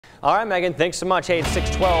All right, Megan, thanks so much. Hey, it's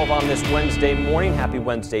 6:12 on this Wednesday morning. Happy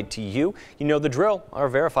Wednesday to you. You know the drill. Our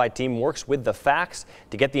verified team works with the facts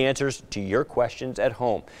to get the answers to your questions at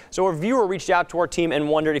home. So a viewer reached out to our team and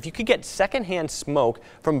wondered if you could get secondhand smoke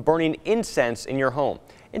from burning incense in your home.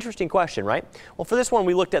 Interesting question, right? Well, for this one,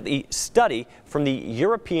 we looked at the study from the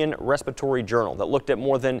European Respiratory Journal that looked at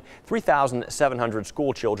more than 3,700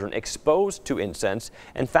 school children exposed to incense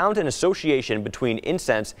and found an association between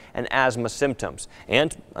incense and asthma symptoms.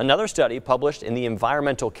 And another study published in the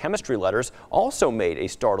Environmental Chemistry Letters also made a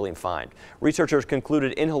startling find. Researchers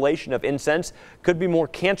concluded inhalation of incense could be more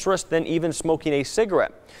cancerous than even smoking a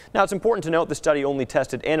cigarette. Now, it's important to note the study only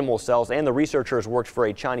tested animal cells, and the researchers worked for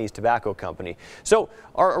a Chinese tobacco company. So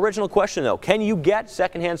our original question, though, can you get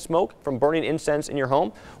secondhand smoke from burning incense in your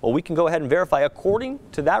home? Well, we can go ahead and verify. According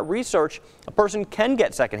to that research, a person can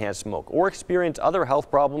get secondhand smoke or experience other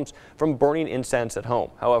health problems from burning incense at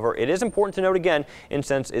home. However, it is important to note again,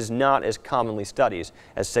 incense is not as commonly studied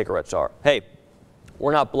as cigarettes are. Hey,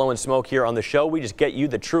 we're not blowing smoke here on the show. We just get you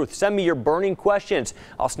the truth. Send me your burning questions.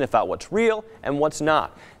 I'll sniff out what's real and what's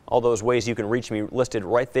not. All those ways you can reach me listed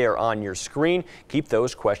right there on your screen. Keep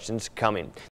those questions coming.